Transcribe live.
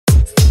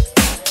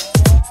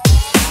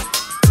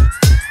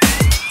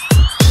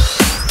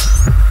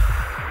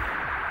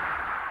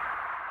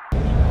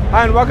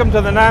Hi and welcome to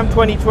the NAMM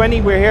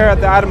 2020. We're here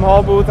at the Adam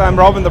Hall booth. I'm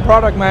Robin, the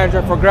product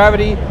manager for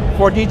Gravity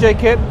for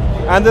DJKit,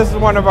 and this is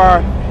one of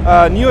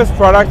our newest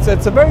products.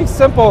 It's a very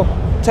simple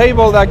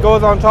table that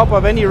goes on top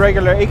of any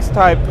regular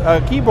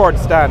X-type keyboard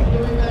stand.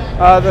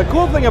 The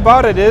cool thing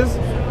about it is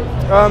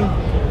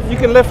you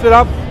can lift it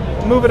up,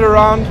 move it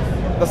around,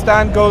 the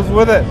stand goes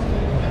with it.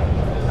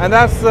 And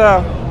that's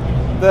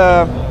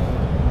the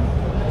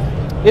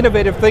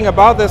innovative thing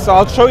about this. So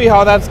I'll show you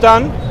how that's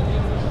done.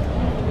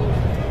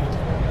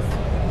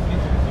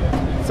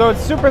 So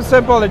it's super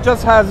simple. It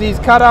just has these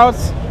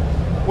cutouts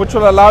which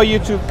will allow you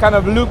to kind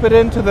of loop it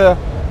into the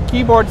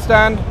keyboard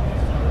stand.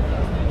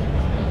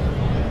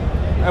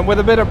 And with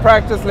a bit of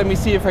practice, let me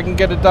see if I can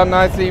get it done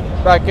nicely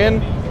back in.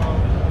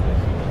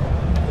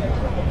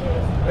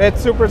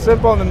 It's super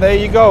simple, and there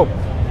you go.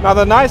 Now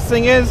the nice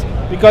thing is,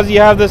 because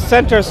you have this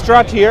center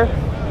strut here,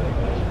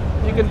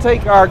 you can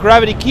take our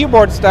Gravity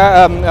keyboard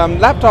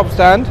laptop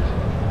stand,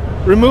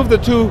 remove the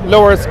two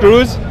lower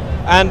screws,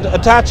 and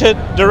attach it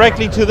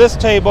directly to this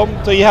table,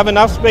 so you have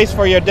enough space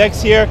for your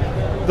decks here.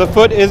 The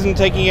foot isn't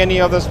taking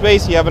any other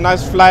space. You have a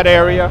nice flat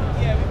area,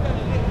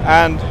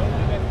 and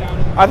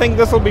I think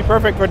this will be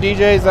perfect for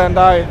DJs, and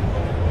I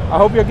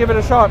hope you'll give it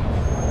a shot.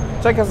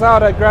 Check us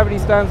out at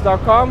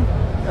gravitystands.com,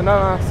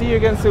 and see you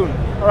again soon.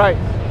 All right.